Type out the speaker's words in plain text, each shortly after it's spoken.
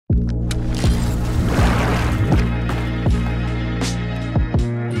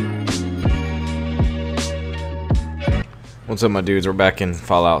What's up, my dudes? We're back in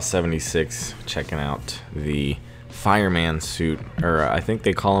Fallout 76, checking out the fireman suit, or I think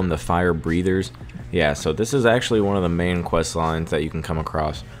they call them the Firebreathers. Yeah, so this is actually one of the main quest lines that you can come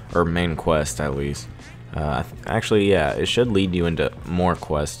across, or main quest at least. Actually, yeah, it should lead you into more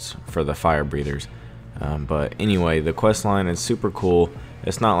quests for the Firebreathers. But anyway, the quest line is super cool.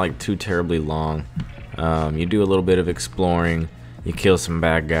 It's not like too terribly long. You do a little bit of exploring, you kill some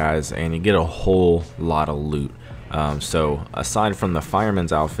bad guys, and you get a whole lot of loot. So aside from the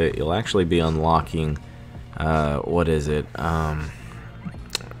fireman's outfit, you'll actually be unlocking, what is it?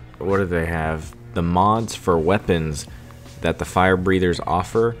 What do they have? The mods for weapons that the Firebreathers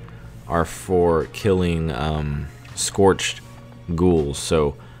offer are for killing scorched ghouls.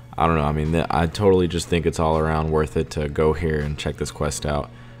 So I don't know. I mean, I totally just think it's all around worth it to go here and check this quest out.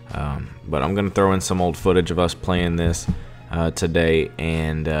 But I'm gonna throw in some old footage of us playing this today,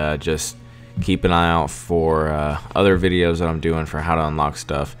 and just keep an eye out for other videos that I'm doing for how to unlock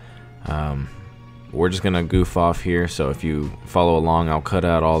stuff. We're just gonna goof off here, so if you follow along, I'll cut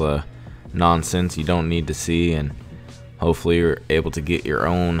out all the nonsense you don't need to see, and hopefully you're able to get your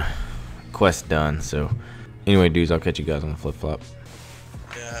own quest done. So anyway, dudes, I'll catch you guys on the flip-flop.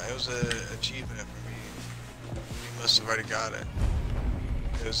 Yeah, it was an achievement for me. You must have already got it.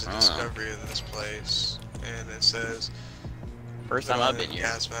 It was the discovery of this place, and it says first time I've been here.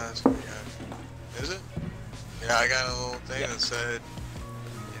 Gas mask. Yeah. Is it? Yeah, I got a little thing that said,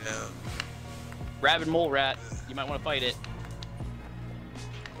 you know, rabid mole rat. You might want to fight it.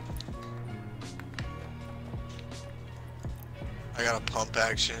 I got a pump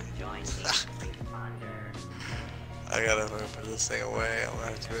action. I gotta put this thing away. I'm gonna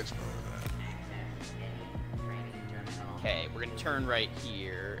have to explore that. Okay, we're gonna turn right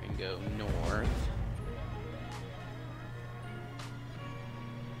here and go north.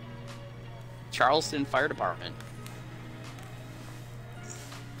 Charleston Fire Department.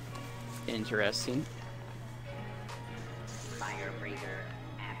 Interesting. Firebreather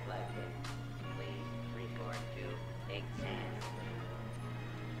Athletic. Please report to exam.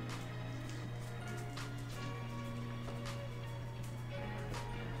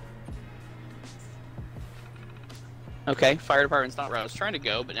 Okay, fire department's not where I was trying to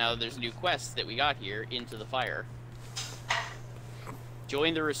go, but now there's new quests that we got here, into the fire.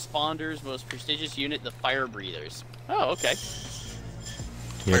 Join the responders' most prestigious unit, the Firebreathers. Oh, okay.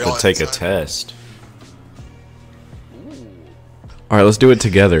 You have to take a test. Ooh. Alright, let's do it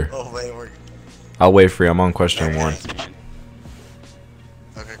together. Oh, wait, I'll wait for you. I'm on question 1.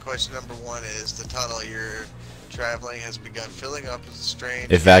 Okay, question number 1 is the tunnel you're traveling has begun filling up with a strange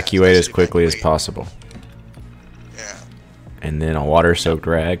Evacuate gas. as quickly as possible. Yeah. And then a water-soaked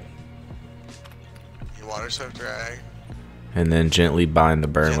rag. Your water-soaked rag. And then gently bind the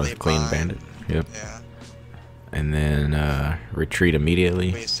burn with clean bandit. Yep. Yeah. And then retreat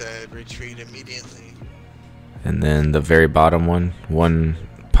immediately. We said retreat immediately. And then the very bottom one, 1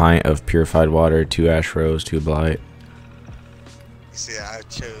 pint of purified water, 2 ash rose, 2 blight. You see, I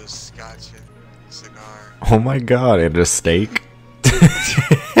chose scotch and cigar. Oh my god, and a steak. I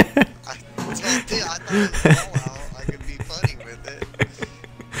thought it was Fallout. I could be funny with it.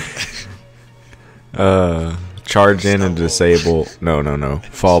 Charge in and disable. No.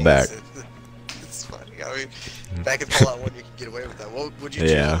 Fall back. It's funny. I mean, back in Fallout 1, you could get away with that. What would you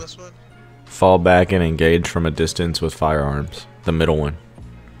choose on this one? Fall back and engage from a distance with firearms. The middle one.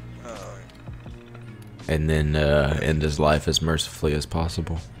 Oh. And then end his life as mercifully as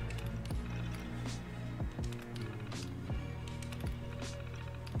possible.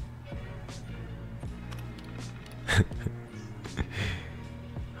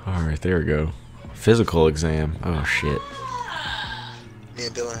 Alright, there we go. Physical exam. Oh shit. Me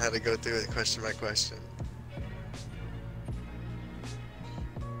and Dylan had to go through it question by question.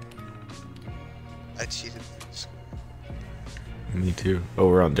 I cheated in school. Me too. Oh,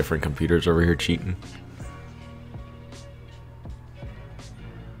 we're on different computers over here cheating.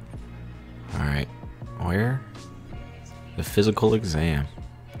 Alright. Where? The physical exam.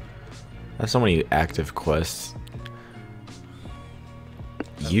 That's so many active quests.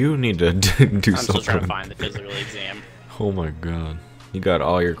 You need to do something. I'm still trying to find the physical exam. Oh my god. You got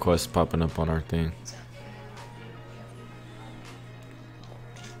all your quests popping up on our thing.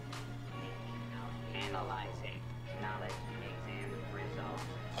 Analyzing knowledge exam results.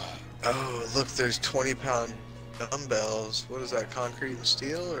 Oh, look, there's 20-pound dumbbells. What is that, concrete and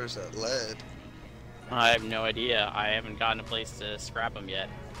steel, or is that lead? I have no idea. I haven't gotten a place to scrap them yet.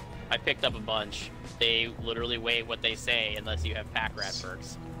 I picked up a bunch. They literally weigh what they say unless you have pack rat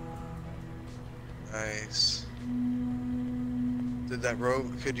perks. Nice.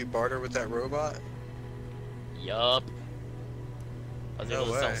 Could you barter with that robot? Yup. I was No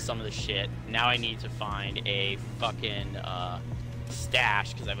able to sell way. some of the shit. Now I need to find a fucking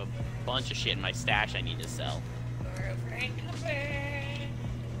stash because I have a bunch of shit in my stash I need to sell.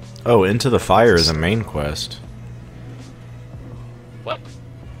 Oh, Into the Fire is a main quest. What?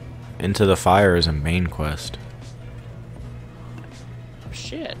 Into the Fire is a main quest.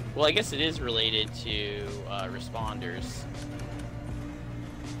 Shit. Well, I guess it is related to responders.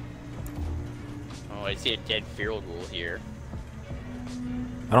 Oh, I see a dead feral ghoul here.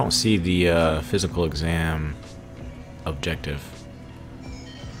 I don't see the physical exam objective.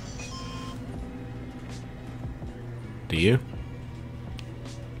 Do you?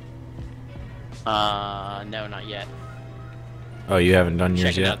 No, not yet. Oh, you haven't done yours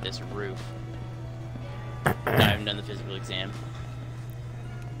Checking yet? out this roof. No, I haven't done the physical exam.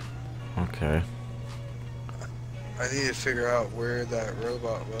 Okay. I need to figure out where that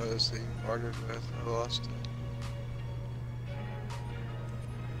robot was that you bartered with. I lost it.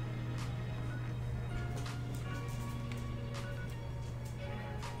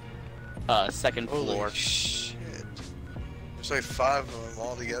 Second floor. Holy shit. There's like 5 of them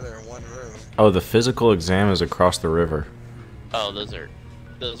all together in one room. Oh, the physical exam is across the river. Oh, those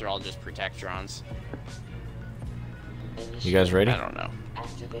are all just protectrons. You guys ready? I don't know.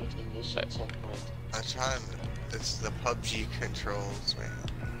 Activate initial checkpoint. I'm trying to. It's the PUBG controls, man.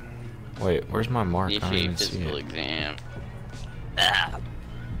 Wait, where's my mark? I don't Initiate even see physical it. exam. Ah.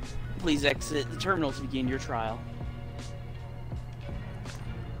 Please exit the terminal to begin your trial.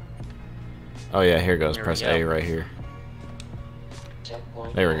 Oh yeah, here goes. There we Press go. A right here.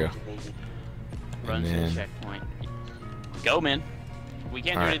 Checkpoint There we go. activated. Run And to then- the checkpoint. Go, man. We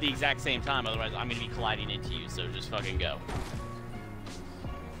can't do it Alright. at the exact same time, otherwise I'm gonna be colliding into you, so just fucking go.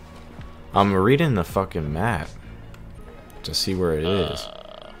 I'm reading the fucking map to see where it is.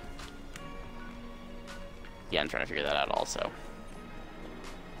 Yeah, I'm trying to figure that out also.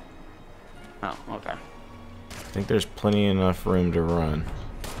 Oh, okay. I think there's plenty enough room to run.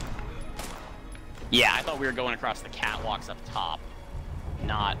 Yeah, I thought we were going across the catwalks up top,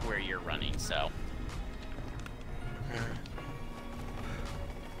 not where you're running, so.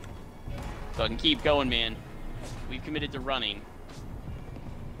 Fucking keep going, man. We've committed to running.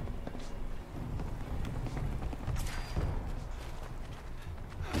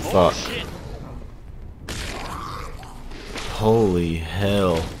 Oh, Fuck. shit! Holy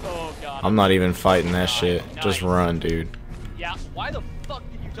hell. Oh, God. I'm not even fighting that shit. Just Nice. run, dude. Yeah, why the fuck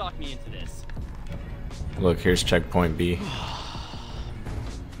did you talk me into this? Look, here's checkpoint B.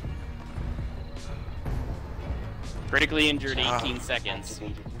 Critically injured, Ah. 18 seconds.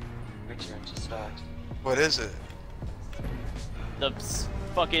 Activated. Return to start. What is it? The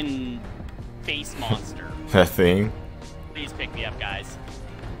fucking face monster. That thing. Please pick me up, guys.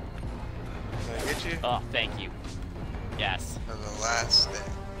 Did I get you? Oh, thank you. Yes. And the last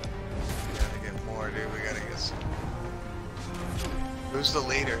thing. We gotta get more, dude. We gotta get some. Who's the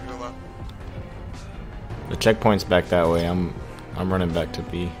leader? Who am I? The checkpoint's back that way. I'm running back to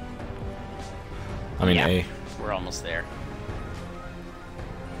B. I mean Yeah. A. We're almost there.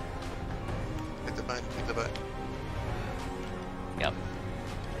 Hit the button. Hit the button. Yep.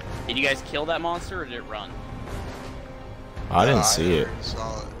 Did you guys kill that monster or did it run? I No, didn't see it. already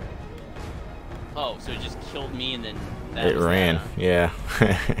saw it. Oh, so it just killed me and then that It was ran. that. Yeah.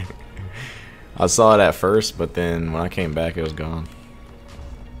 I saw it at first, but then when I came back, it was gone.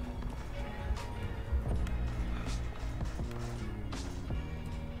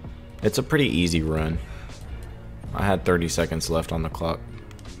 It's a pretty easy run. I had 30 seconds left on the clock.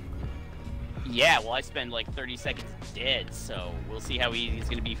 Yeah, well, I spent like 30 seconds dead, so we'll see how easy it's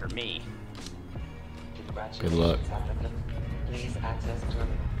gonna be for me. Congratulations, Good luck. applicant. Please access terminal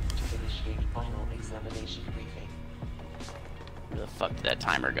to initiate final examination briefing. Where the fuck did that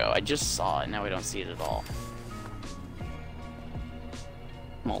timer go? I just saw it, now we don't see it at all.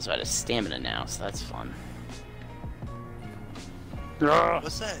 I'm also out of stamina now, so that's fun.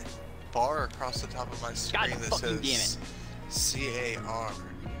 What's that bar across the top of my screen that fucking says CAR?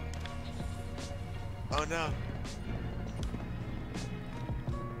 Oh no.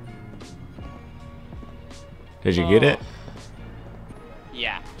 Did you get it?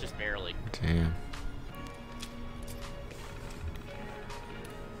 Yeah, just barely. Damn.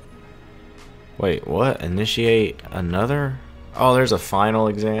 Wait, what? Initiate another? Oh, there's a final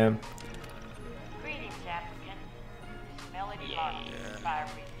exam? Greetings, applicant. This is Melody Yay. Martin,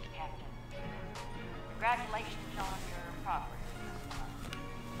 Firebreathers Captain. Congratulations on your progress.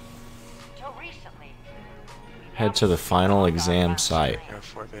 Until recently, we Head to the final exam site. Go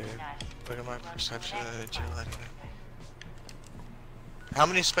for it, babe. Look at my perception and agility. How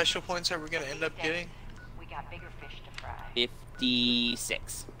many special points are we gonna end up getting? We got bigger fish to fry.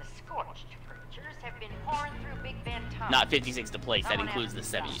 56. The scorched creatures have been pouring through Big Ben tunnel. Not 56 to place. That Someone includes the has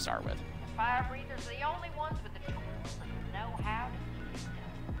to 7 you stop. start with. The Firebreathers are the only ones with the tools that know how to get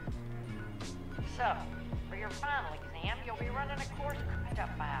it done. So, for your final exam, you'll be running a course cooked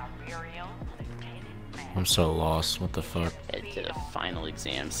up by our very own Lieutenant Matt. I'm so lost. What the fuck? Head to the final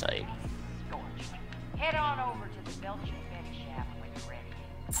exam site. Scorched. Head on over to the Belgian Betty Shop when you're ready.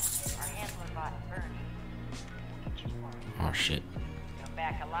 Our handler bot Bernie will get you to work. Oh shit. Come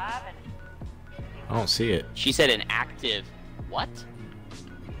back alive and I don't see it. She said an active. What?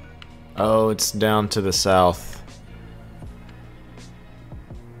 Oh, it's down to the south.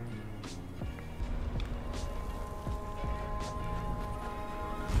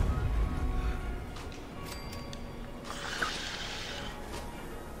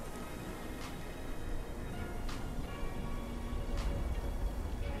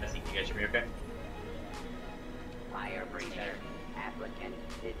 I think you guys should be okay. Firebreather applicant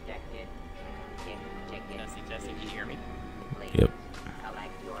detected. Ticket. Testing, testing. Can you hear me? Please Yep.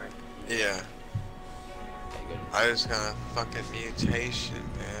 collect your Yeah. Okay, good. I just got a fucking mutation,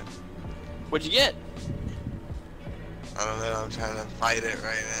 man. What'd you get? I don't know, I'm trying to fight it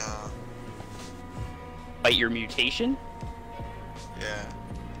right now. Fight your mutation? Yeah.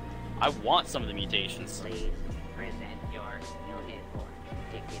 I want some of the mutations. Please present your uniform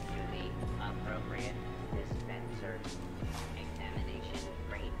ticket to the appropriate dispenser. Examination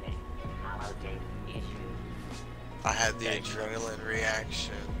briefing. Holotape issued. I had the adrenaline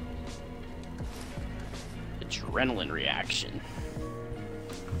reaction. Adrenaline reaction.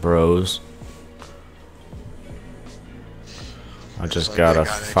 Bros. I just Like, got I a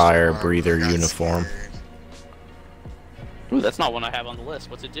extra fire armor, breather I got uniform. scared. Ooh, that's not one I have on the list.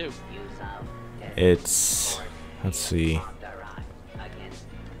 What's it do? Use of It's, let's see. authorized against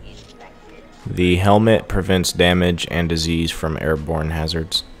infected. The helmet prevents damage and disease from airborne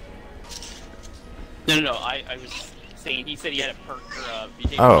hazards. No. I was saying he said he had a perk or a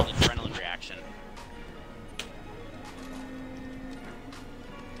mutation Oh. called adrenaline reaction.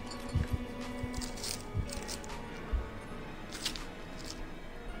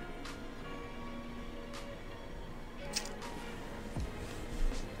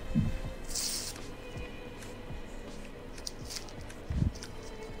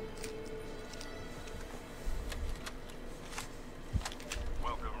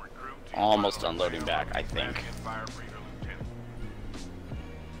 Almost unloading back, I think. Firebreather Lieutenant.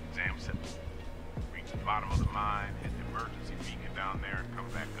 Exam simple. Reach the bottom of the mine, hit the emergency beacon down there, and come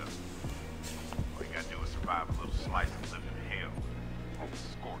back up. All you gotta do is survive a little slice of living hell.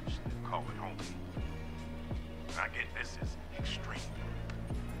 Scorched, they call it home. I get this is extreme.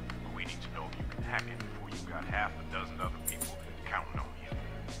 But we need to know if you can hack it before you've got half a dozen other people counting on you.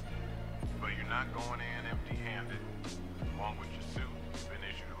 But you're not going in empty-handed. Along with your suit, you've been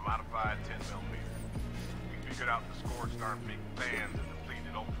issued a modified 10mm. We figured out the Scorched aren't big fans of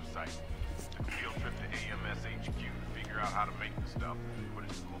depleted ultrasight. Took a field trip to AMS HQ to figure out how to make the stuff, but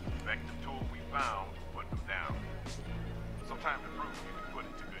it's the most effective tool we found for putting them down. Sometime to prove you can put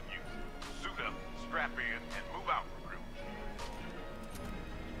it to good use. Suit up, strap in, and move out, recruit.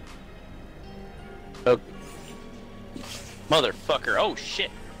 Oh. Motherfucker. Oh,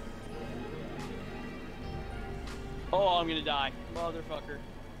 shit. Oh, I'm gonna die. Motherfucker.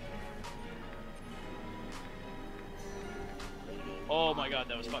 Oh my god,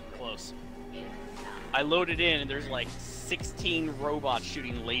 that was fucking close. I loaded in and there's like 16 robots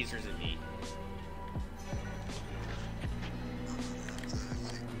shooting lasers at me.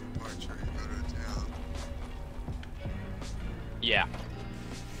 Yeah.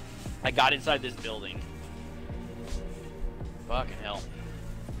 I got inside this building. Fucking hell.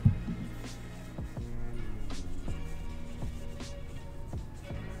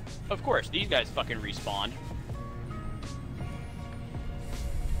 Of course, these guys fucking respawned.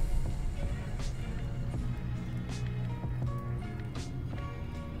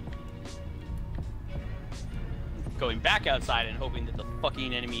 Going back outside and hoping that the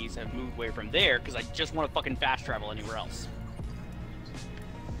fucking enemies have moved away from there, because I just want to fucking fast travel anywhere else.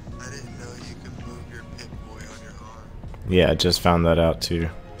 I didn't know you could move your Pip-Boy on your arm. Yeah, I just found that out too.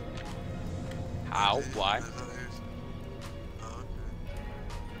 How? Why? I thought it was- Oh, okay.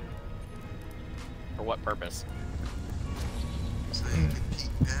 For what purpose? So you can peek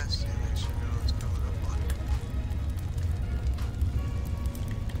past you and make sure no one's coming up on you.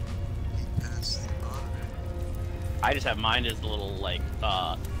 Peek past the monitor. I just have mine as the little, like,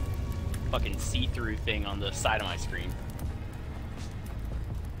 fucking see-through thing on the side of my screen.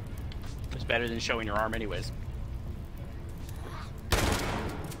 It's better than showing your arm anyways.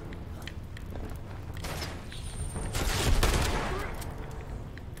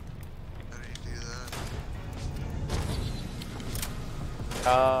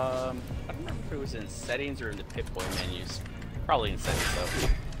 I don't remember if it was in settings or in the Pip-Boy menus. Probably in settings though.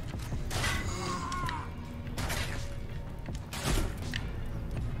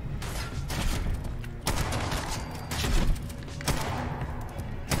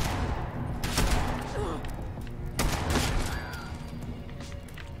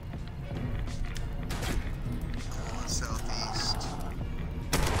 Southeast.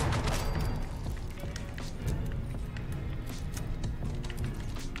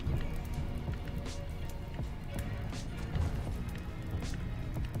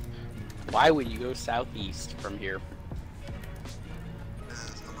 Why would you go southeast from here?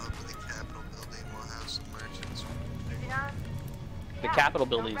 Because I'm up in the Capitol building. We'll have some merchants. Is it on? The Capitol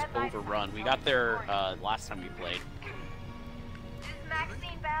building's overrun. We got there last time we played. This is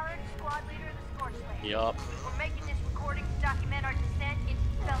Maxine Ballard, squad leader of the Scorch Lake. Yup. We're making this recording to document our descent into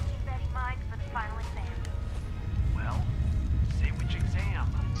the Felching Betty mines for the final exam. Well, say which exam.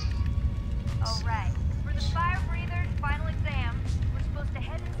 Alright, for the Firebreathers final exam, we're supposed to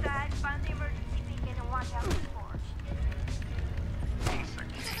head inside, find the emergency beacon, and watch out for the forge. Piece of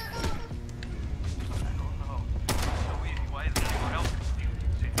cake. I don't know. So why is anyone else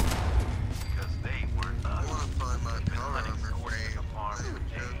confused? Because they weren't I us. want to find my We've been power hunting armor Scorch frame. apart for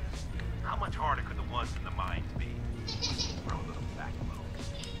days. How much harder could the ones in the mines be? Throw them back a little.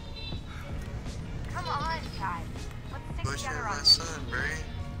 Come on, guys. Let's stick Bush together my on son, Bray.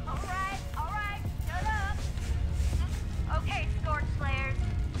 Alright, shut up. Okay, Scorch Slayers.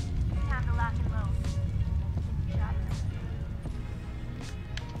 Time to lock and load. Shot.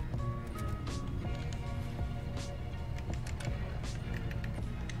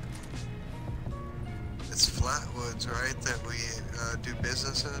 It's Flatwoods, right, that we do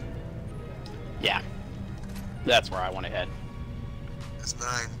business in? Yeah. That's where I want to head. It's 9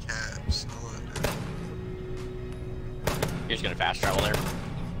 caps. I want to do You're just gonna fast travel there. 9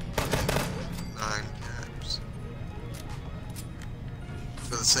 caps.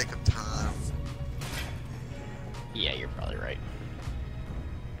 For the sake of time. Yeah, you're probably right.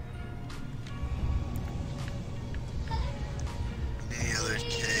 In any other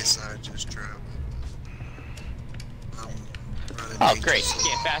case, I would just drop. Running Oh, dangerous. great. You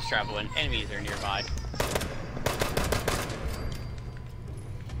can't fast travel when enemies are nearby. Oh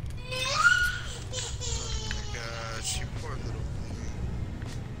my gosh, you poor little thing.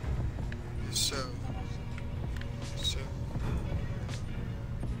 You're so.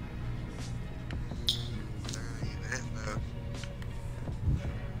 They're gonna get hit though.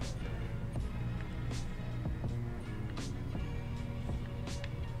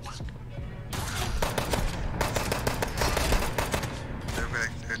 They're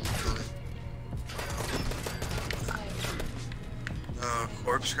back there to kill it. Oh,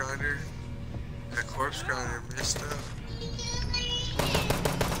 corpse grinder? That corpse grinder messed up.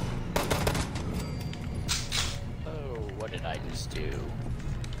 Oh, what did I just do?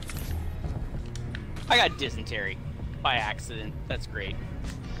 I got dysentery. By accident. That's great.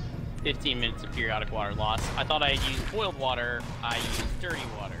 15 minutes of periodic water loss. I thought I had used boiled water. I used dirty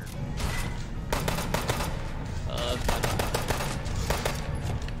water.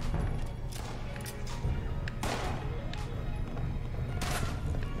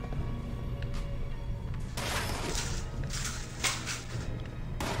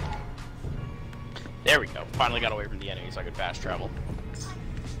 There we go. Finally got away from the enemy so I could fast travel.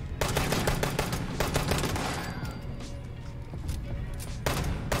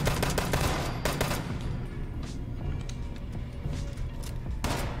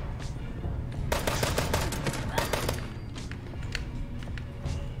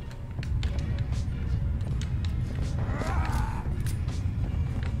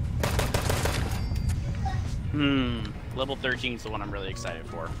 Level 13 is the one I'm really excited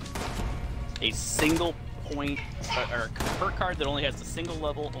for. A single point, or a perk card that only has a single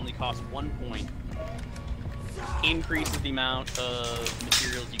level, only costs 1 point. Increases the amount of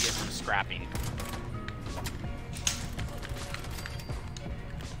materials you get from scrapping.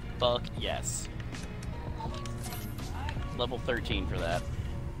 Fuck yes. Level 13 for that.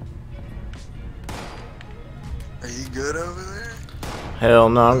 Are you good over there? Hell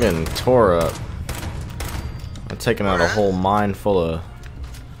no, I'm getting tore up. I'm taking out a whole mine full of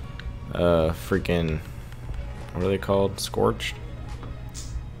freaking, what are they called? Scorched?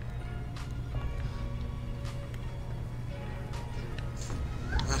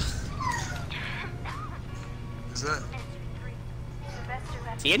 Is that?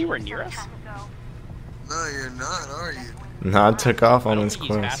 Is he anywhere near us? No, you're not, are you? No, I took off I on don't this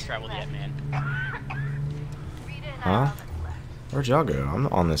think he's fast quest. traveled yet, man. Huh? Where'd y'all go? I'm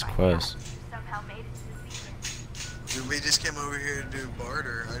on this quest. Did We just came over here to do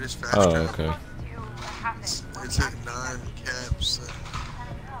barter. I just fast Oh, traveled. okay. It took 9 caps. And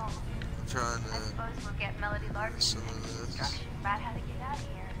I'm trying to We'll get Melody do Larkin some of this. instructions about how to get out of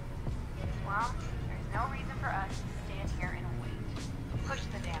here. Well, there's no reason for us to stand here and wait. Push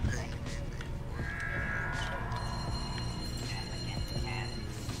the damn thing.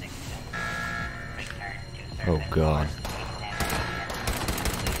 Oh god.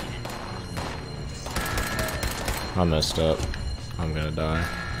 I messed up. I'm gonna die.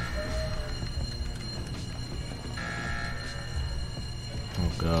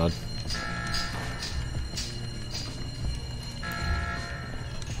 Oh god.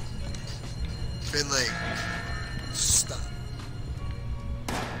 Finley, stop.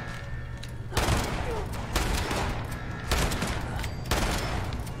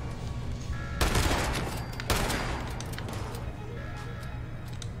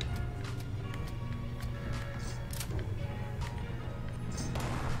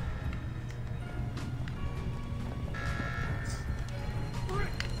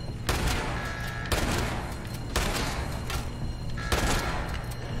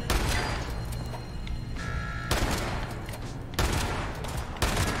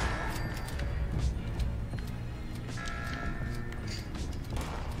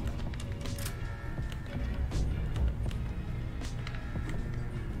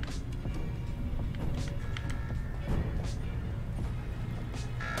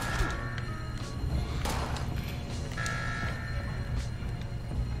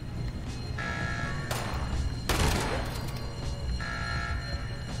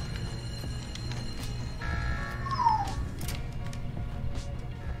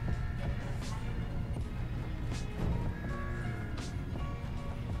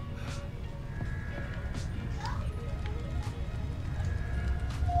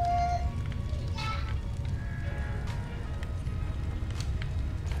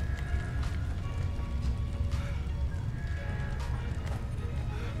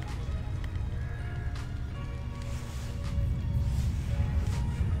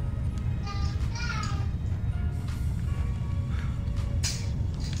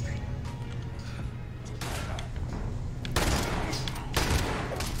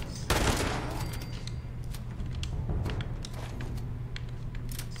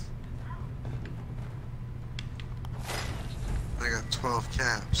 I got 12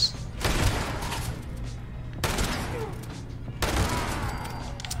 caps.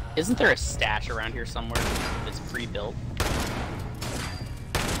 Isn't there a stash around here somewhere that's pre-built?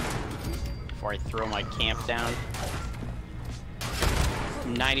 Before I throw my camp down?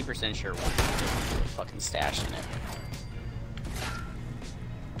 I'm 90% sure one has a fucking stash in it.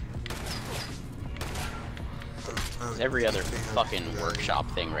 There's every other fucking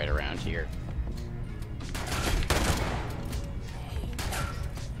workshop thing right around here.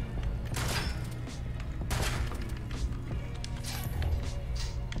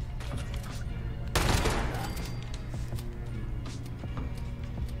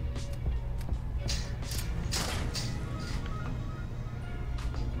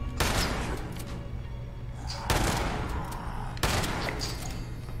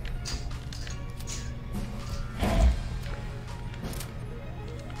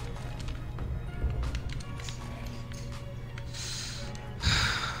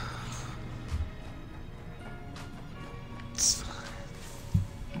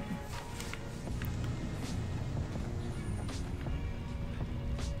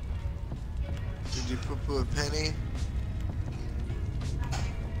 Did you poo-poo a penny?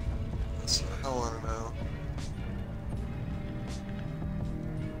 That's what I want to know.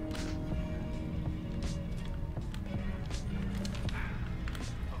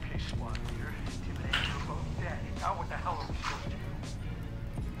 Okay, SWAT here. Intimidating your both dead. Now what the hell are we supposed to do?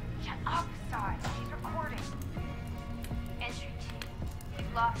 Shut up, Sarge. She's recording. Entry team.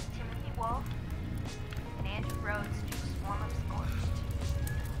 We've lost Timothy Wolf and Andrew Rhodes to a swarm of scorched.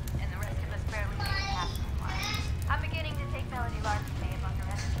 And the rest of us barely made it past the line. I'm beginning to think Melody Larkin may have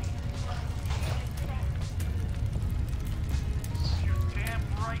underestimated her. You're damn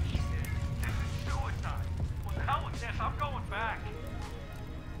right she did. This is suicide. What the hell with this? I'm going back.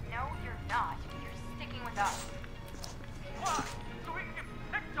 No, you're not. You're sticking with us. What? So we can get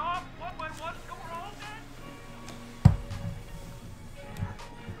picked off one by one till we're all dead?